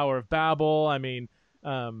flood, Tower of Babel? I mean,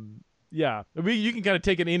 yeah, you can kind of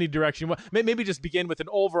take it in any direction. Maybe just begin with an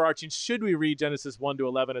overarching, should we read Genesis 1 to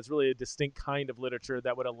 11 as really a distinct kind of literature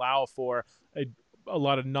that would allow for a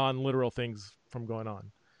lot of non-literal things from going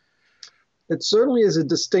on? It certainly is a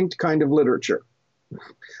distinct kind of literature.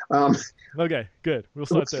 Okay, good. We'll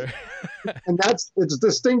start there. And it's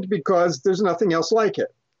distinct because there's nothing else like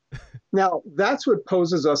it. Now, that's what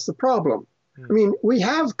poses us the problem. I mean, we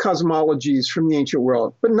have cosmologies from the ancient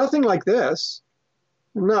world, but nothing like this.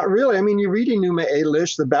 Not really. I mean, you read Enuma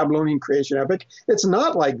Elish, the Babylonian creation epic. It's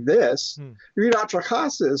not like this. You read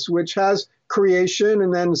Atrahasis, which has creation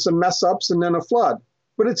and then some mess ups and then a flood.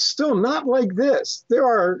 But it's still not like this. There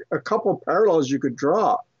are a couple parallels you could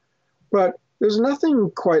draw, but there's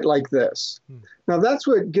nothing quite like this. Now, that's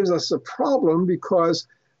what gives us a problem, because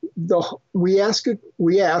we ask,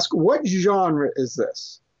 what genre is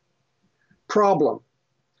this? Problem.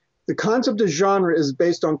 The concept of genre is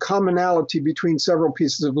based on commonality between several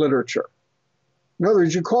pieces of literature. In other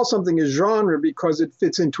words, you call something a genre because it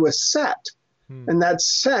fits into a set, and that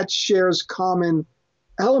set shares common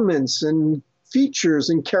elements and features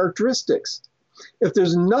and characteristics. If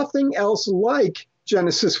there's nothing else like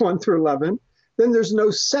Genesis 1 through 11, then there's no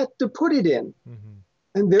set to put it in,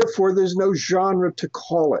 and therefore there's no genre to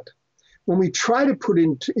call it. When we try to put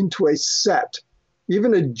it into a set,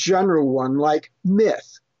 even a general one like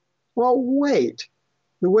myth, well, wait.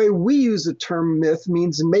 The way we use the term myth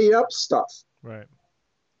means made up stuff. Right.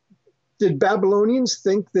 Did Babylonians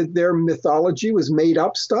think that their mythology was made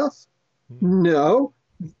up stuff? No.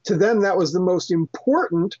 To them, that was the most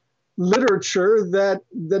important literature that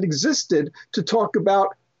existed to talk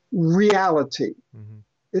about reality.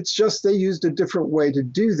 It's just they used a different way to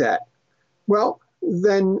do that. Well,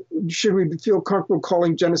 then should we feel comfortable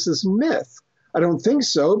calling Genesis myth? I don't think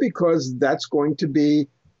so, because that's going to be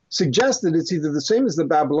suggest that it's either the same as the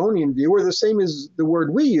Babylonian view or the same as the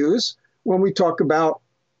word we use when we talk about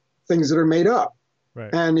things that are made up.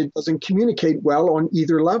 Right. And it doesn't communicate well on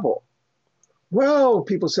either level. Well,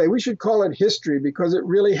 people say we should call it history because it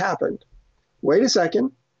really happened. Wait a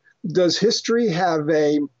second. Does history have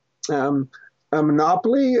a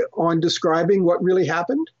monopoly on describing what really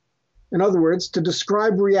happened? In other words, to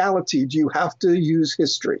describe reality, do you have to use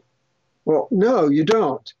history? Well, no, you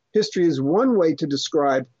don't. History is one way to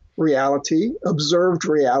describe reality, observed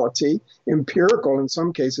reality, empirical in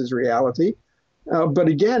some cases reality. But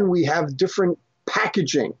again, we have different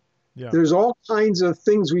packaging. Yeah. There's all kinds of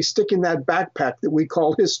things we stick in that backpack that we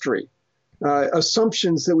call history,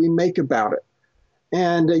 assumptions that we make about it.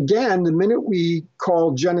 And again, the minute we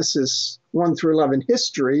call Genesis 1 through 11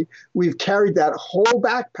 history, we've carried that whole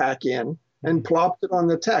backpack in and plopped it on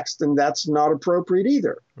the text, and that's not appropriate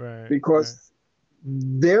either. Right. Because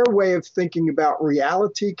their way of thinking about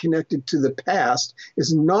reality connected to the past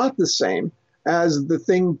is not the same as the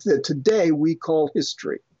thing that today we call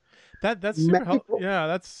history. That's super helpful. Yeah,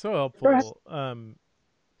 that's so helpful.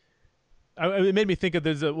 It made me think of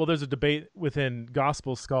there's a debate within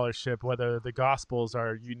gospel scholarship whether the gospels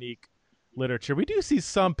are unique literature. We do see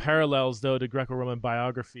some parallels though to Greco-Roman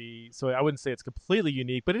biography, so I wouldn't say it's completely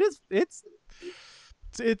unique, but it's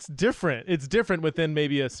different. It's different within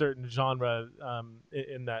maybe a certain genre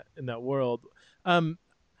in that world.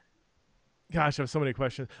 Gosh, I have so many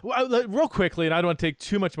questions. Well, real quickly, and I don't want to take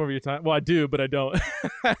too much more of your time. Well, I do, but I don't.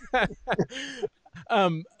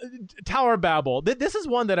 Tower of Babel. This is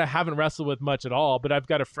one that I haven't wrestled with much at all, but I've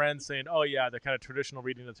got a friend saying, oh yeah, the kind of traditional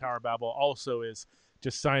reading of the Tower of Babel also is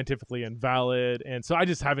just scientifically invalid. And so I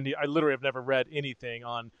literally have never read anything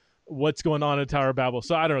on what's going on in Tower of Babel.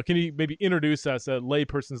 So I don't know. Can you maybe introduce us at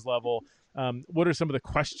layperson's level? What are some of the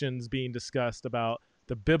questions being discussed about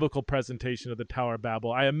the biblical presentation of the Tower of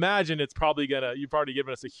Babel? I imagine it's probably you've already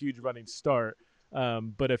given us a huge running start.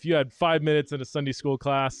 But if you had 5 minutes in a Sunday school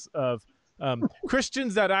class of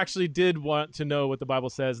Christians that actually did want to know what the Bible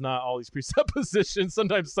says, not all these presuppositions.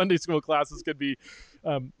 Sometimes Sunday school classes could be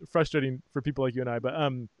frustrating for people like you and I. But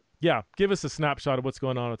yeah, give us a snapshot of what's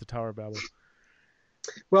going on at the Tower of Babel.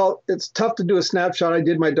 Well, it's tough to do a snapshot. I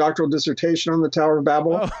did my doctoral dissertation on the Tower of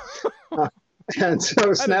Babel. Oh. And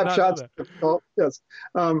so snapshots. Yes.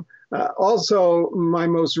 Also, my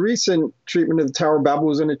most recent treatment of the Tower of Babel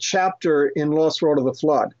was in a chapter in Lost World of the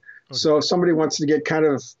Flood. Okay. So if somebody wants to get kind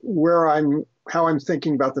of how I'm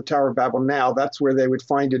thinking about the Tower of Babel now, that's where they would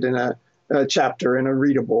find it in a chapter in a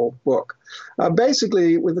readable book.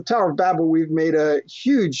 Basically, with the Tower of Babel, we've made a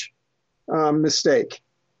huge mistake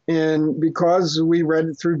And because we read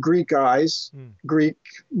it through Greek eyes, Greek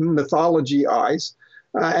mythology eyes,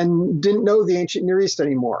 and didn't know the ancient Near East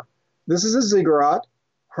anymore. This is a ziggurat.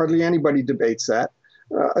 Hardly anybody debates that.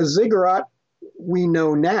 A ziggurat, we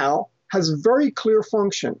know now, has very clear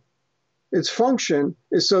function. Its function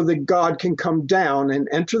is so that God can come down and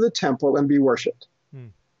enter the temple and be worshipped.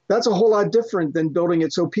 That's a whole lot different than building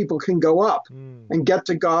it so people can go up and get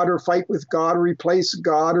to God or fight with God or replace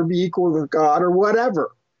God or be equal with God or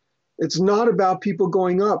whatever. It's not about people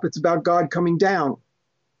going up. It's about God coming down.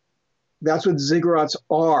 That's what ziggurats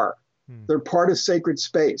are. They're part of sacred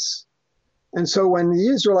space. And so when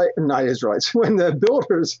the when the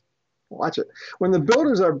builders, watch it, when the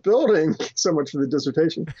builders are building, so much for the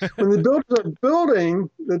dissertation, when the builders are building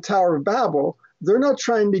the Tower of Babel, they're not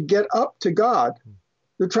trying to get up to God.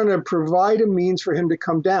 They're trying to provide a means for him to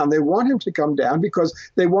come down. They want him to come down because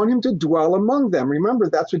they want him to dwell among them. Remember,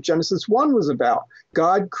 that's what Genesis 1 was about.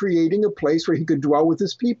 God creating a place where he could dwell with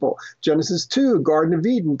his people. Genesis 2, Garden of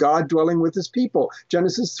Eden, God dwelling with his people.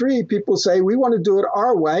 Genesis 3, people say, we want to do it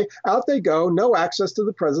our way. Out they go, no access to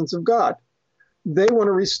the presence of God. They want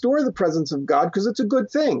to restore the presence of God because it's a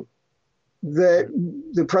good thing.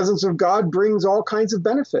 The presence of God brings all kinds of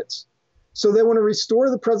benefits. So they want to restore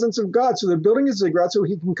the presence of God. So they're building a ziggurat so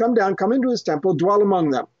he can come down, come into his temple, dwell among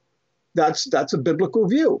them. That's a biblical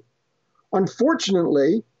view.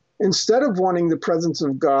 Unfortunately, instead of wanting the presence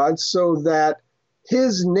of God so that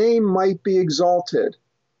his name might be exalted,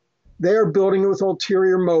 they are building it with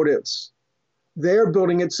ulterior motives. They're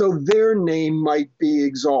building it so their name might be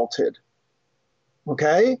exalted.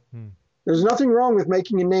 Okay? There's nothing wrong with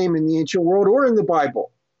making a name in the ancient world or in the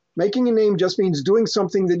Bible. Making a name just means doing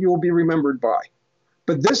something that you will be remembered by.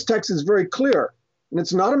 But this text is very clear, and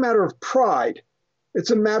it's not a matter of pride.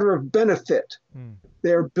 It's a matter of benefit.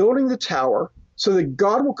 They are building the tower so that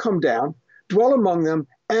God will come down, dwell among them,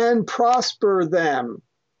 and prosper them,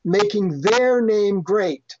 making their name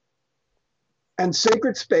great. And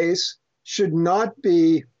sacred space should not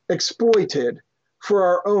be exploited for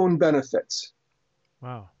our own benefits.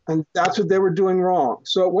 Wow. And that's what they were doing wrong.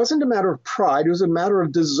 So it wasn't a matter of pride. It was a matter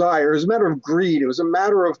of desire. It was a matter of greed. It was a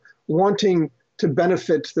matter of wanting to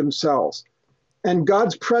benefit themselves. And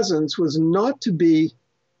God's presence was not to be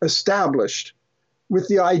established with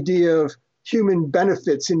the idea of human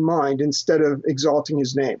benefits in mind instead of exalting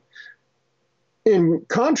his name. In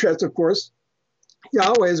contrast, of course,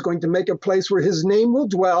 Yahweh is going to make a place where his name will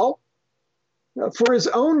dwell for his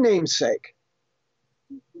own name's sake.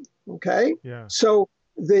 Okay? Yeah. So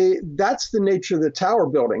that's the nature of the tower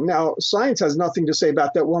building. Now, science has nothing to say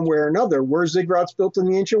about that one way or another. Were ziggurats built in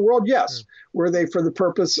the ancient world? Yes. Sure. Were they for the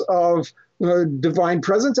purpose of divine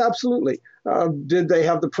presence? Absolutely. Did they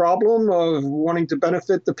have the problem of wanting to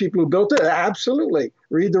benefit the people who built it? Absolutely.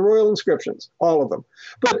 Read the royal inscriptions, all of them.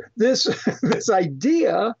 But this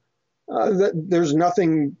idea that there's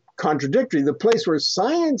nothing contradictory, the place where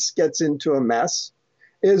science gets into a mess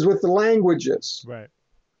is with the languages. Right.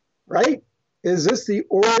 Right? Is this the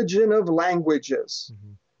origin of languages?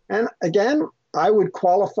 And again, I would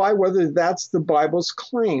qualify whether that's the Bible's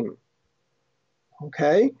claim.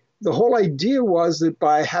 Okay? The whole idea was that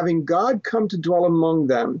by having God come to dwell among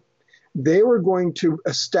them, they were going to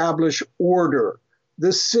establish order,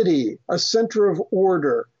 the city, a center of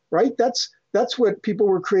order, right? That's what people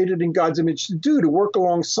were created in God's image to do, to work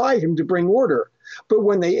alongside him to bring order. But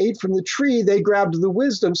when they ate from the tree, they grabbed the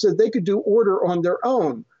wisdom so that they could do order on their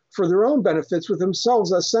own, for their own benefits with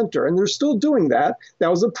themselves as center. And they're still doing that.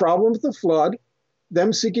 That was the problem with the flood.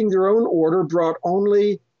 Them seeking their own order brought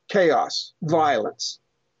only chaos, violence.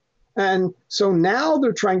 And so now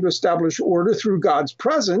they're trying to establish order through God's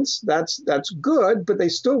presence. That's good, but they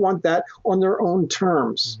still want that on their own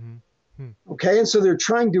terms. Okay, and so they're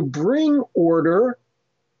trying to bring order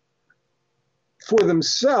for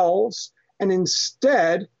themselves, and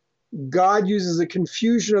instead, God uses the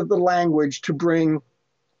confusion of the language to bring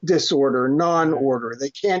disorder, non-order.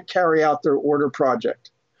 They can't carry out their order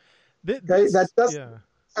project. That doesn't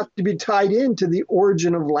have to be tied into the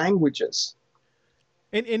origin of languages.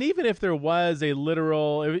 And even if there was a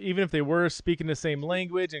literal, even if they were speaking the same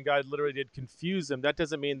language and God literally did confuse them, that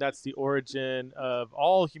doesn't mean that's the origin of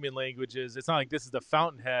all human languages. It's not like this is the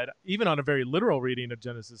fountainhead, even on a very literal reading of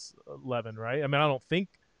Genesis 11, right? I mean, I don't think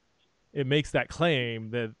it makes that claim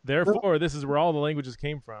that therefore this is where all the languages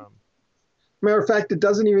came from. Matter of fact, it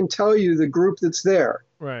doesn't even tell you the group that's there.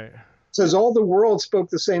 Right. It says all the world spoke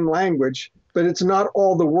the same language, but it's not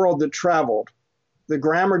all the world that traveled. The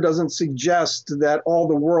grammar doesn't suggest that all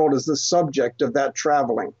the world is the subject of that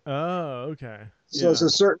traveling. Oh, okay. So it's a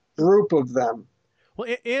certain group of them.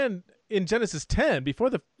 Well, and in Genesis 10, before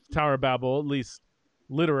the Tower of Babel, at least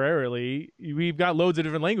literarily, we've got loads of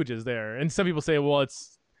different languages there. And some people say, well,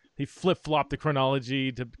 he flip-flopped the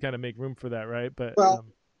chronology to kind of make room for that, right? But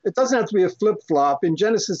it doesn't have to be a flip-flop. In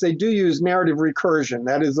Genesis, they do use narrative recursion.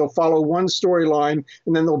 That is, they'll follow one storyline,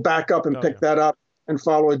 and then they'll back up and pick that up and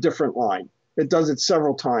follow a different line. It does it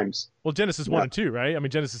several times. Well, Genesis 1 and 2, right? I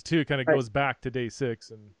mean, Genesis 2 kind of goes back to day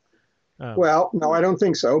 6. And well, no, I don't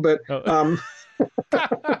think so, but...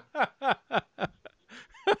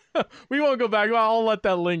 we won't go back. Well, I'll let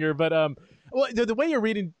that linger. But the way you're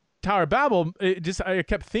reading Tower of Babel, I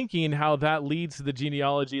kept thinking how that leads to the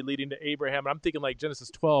genealogy leading to Abraham. And I'm thinking like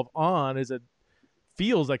Genesis 12 on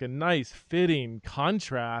feels like a nice fitting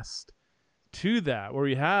contrast to that, where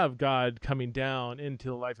we have God coming down into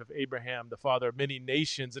the life of Abraham, the father of many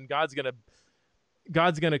nations, and God's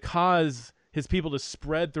gonna cause his people to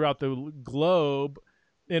spread throughout the globe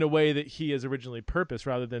in a way that he has originally purposed,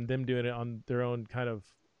 rather than them doing it on their own kind of.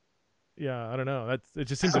 Yeah, I don't know. It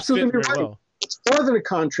just seems to fit very well. It's more than a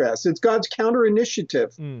contrast. It's God's counter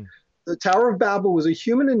initiative. The Tower of Babel was a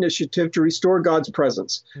human initiative to restore God's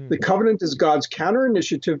presence. The covenant is God's counter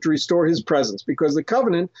initiative to restore his presence, because the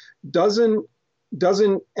covenant doesn't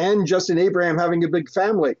end just in Abraham having a big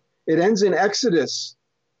family. It ends in Exodus,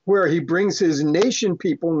 where he brings his nation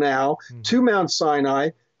people now to Mount Sinai,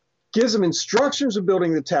 gives them instructions of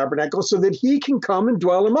building the tabernacle so that he can come and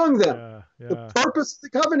dwell among them. The purpose of the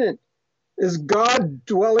covenant is God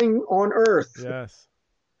dwelling on earth. Yes.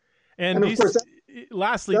 And of course,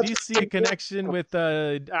 lastly, do you see a connection with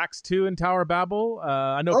Acts 2 and Tower of Babel?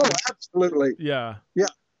 I know. Oh, absolutely. Yeah.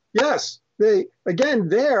 Yes.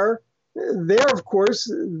 There, of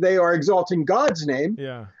course, they are exalting God's name.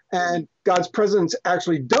 Yeah. And God's presence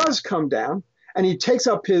actually does come down, and he takes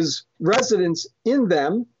up his residence in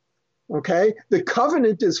them. Okay. The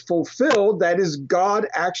covenant is fulfilled. That is God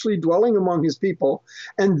actually dwelling among his people.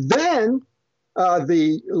 And then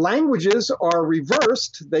the languages are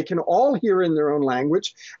reversed. They can all hear in their own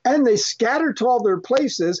language, and they scatter to all their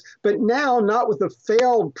places, but now not with a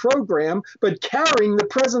failed program, but carrying the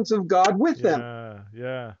presence of God with them.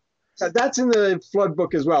 Yeah. That's in the flood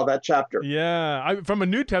book as well, that chapter. Yeah. From a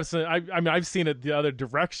New Testament, I mean, I've seen it the other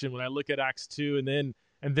direction when I look at Acts 2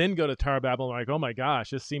 and then go to Tower of Babel. I'm like, oh my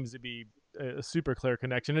gosh, this seems to be a super clear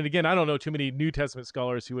connection. And again, I don't know too many New Testament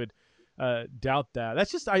scholars who would doubt that.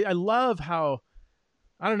 That's just, I love how,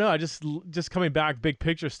 I don't know, I just coming back, big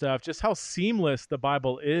picture stuff, just how seamless the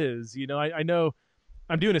Bible is. You know, I know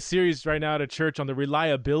I'm doing a series right now at a church on the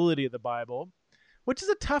reliability of the Bible, which is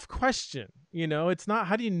a tough question. You know, it's not,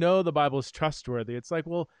 how do you know the Bible is trustworthy? It's like,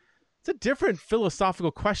 well, it's a different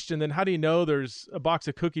philosophical question than how do you know there's a box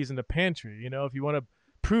of cookies in the pantry? You know, if you want to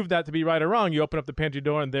prove that to be right or wrong, you open up the pantry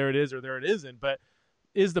door and there it is, or there it isn't. But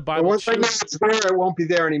is the Bible once it's there, it won't be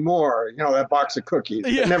there anymore. You know, that box of cookies.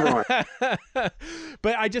 Yeah. Never mind.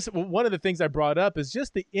 But one of the things I brought up is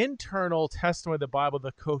just the internal testimony of the Bible,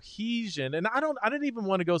 the cohesion. And I didn't even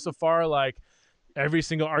want to go so far like every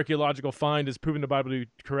single archaeological find is proving the Bible to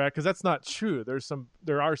be correct, because that's not true.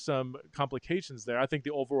 There are some complications there. I think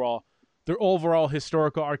their overall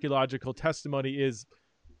historical archaeological testimony is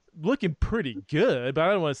looking pretty good, but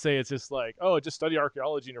I don't want to say it's just like, oh, just study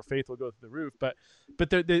archaeology and your faith will go through the roof. But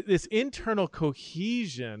this internal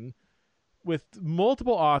cohesion with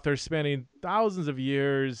multiple authors spanning thousands of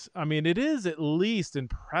years, I mean, it is at least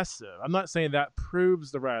impressive. I'm not saying that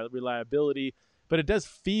proves the reliability, but it does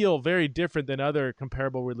feel very different than other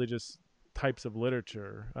comparable religious types of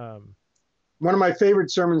literature. One of my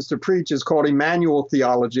favorite sermons to preach is called Emmanuel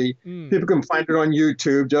Theology. People can find it on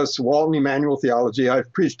YouTube, just Walton Emmanuel Theology.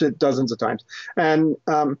 I've preached it dozens of times. And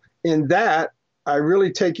in that, I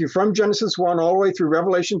really take you from Genesis 1 all the way through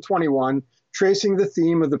Revelation 21, tracing the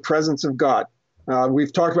theme of the presence of God.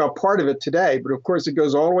 We've talked about part of it today, but of course it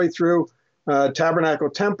goes all the way through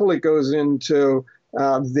Tabernacle Temple. It goes into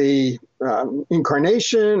the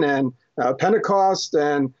Incarnation and Pentecost,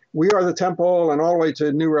 and we are the temple, and all the way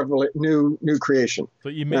to new creation. So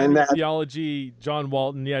Emmanuel Theology, John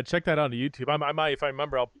Walton. Yeah, check that out on YouTube. I might, if I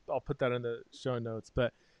remember, I'll put that in the show notes.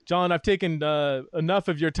 But John, I've taken enough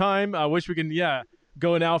of your time. I wish we can,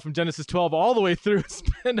 go now from Genesis 12 all the way through,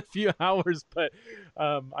 spend a few hours, but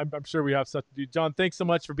I'm sure we have stuff to do. John, thanks so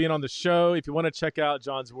much for being on the show. If you want to check out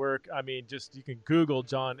John's work, I mean, you can Google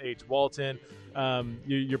John H. Walton.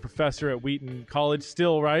 You're professor at Wheaton College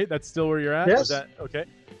still, right? That's still where you're at? Yes. Is that okay?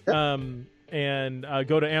 Yep. And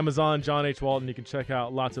go to Amazon, John H. Walton. You can check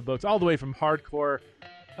out lots of books, all the way from hardcore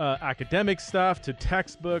academic stuff to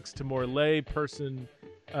textbooks to more lay person,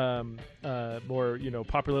 more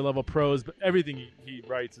popular level prose, but everything he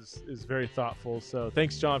writes is very thoughtful. So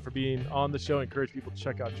thanks, John, for being on the show. I encourage people to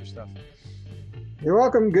check out your stuff. You're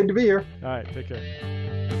welcome. Good to be here. All right, take care.